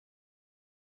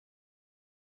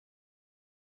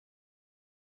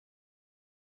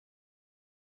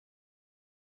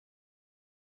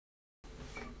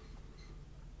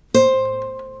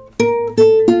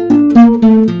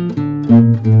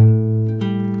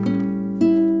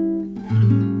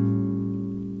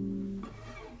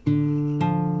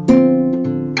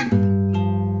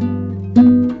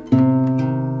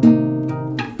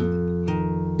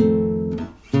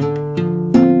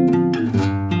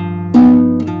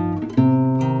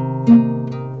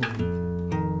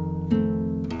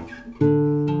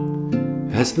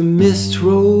As the mist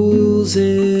rolls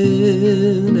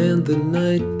in and the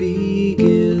night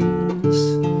begins,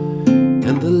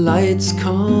 and the lights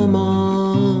come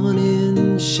on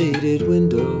in shaded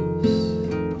windows,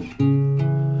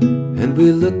 and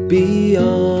we look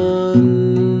beyond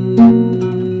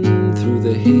through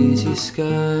the hazy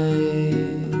sky.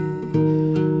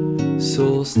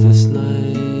 Solstice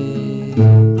night.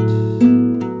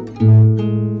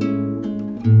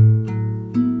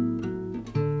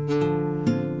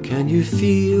 Can you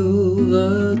feel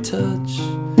the touch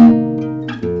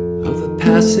of the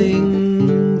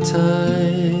passing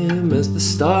time as the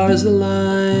stars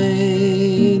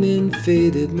align in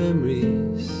faded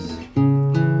memories,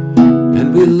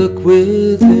 and we look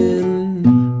within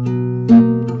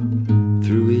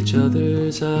through each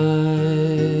other's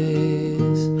eyes?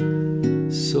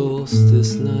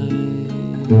 Solstice night.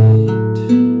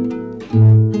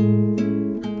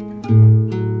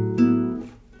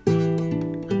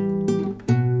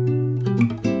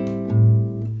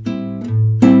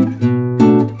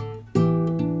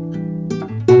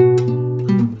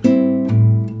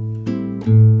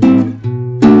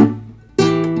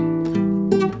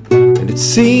 It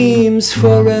seems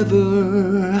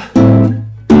forever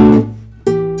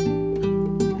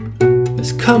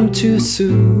has come too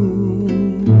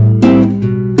soon.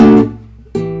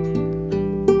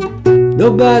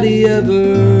 Nobody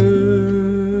ever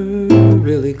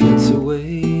really gets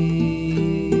away.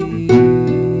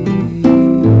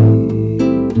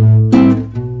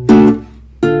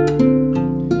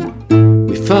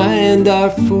 We find our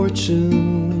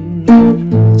fortunes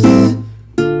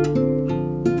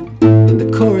in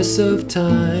the course of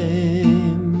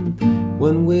time,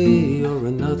 one way or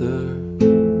another,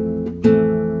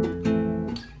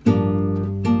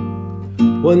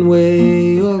 one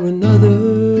way or another.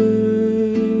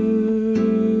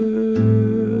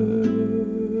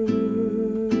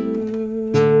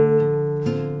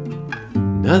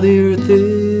 Now the earth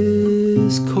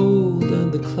is cold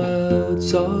and the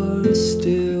clouds are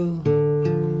still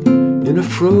in a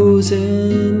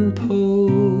frozen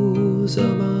pose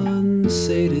of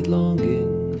unsated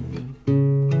longing,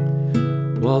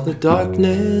 while the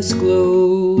darkness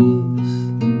glows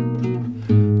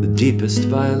the deepest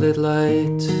violet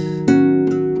light.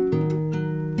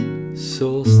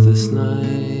 Solstice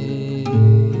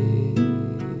night.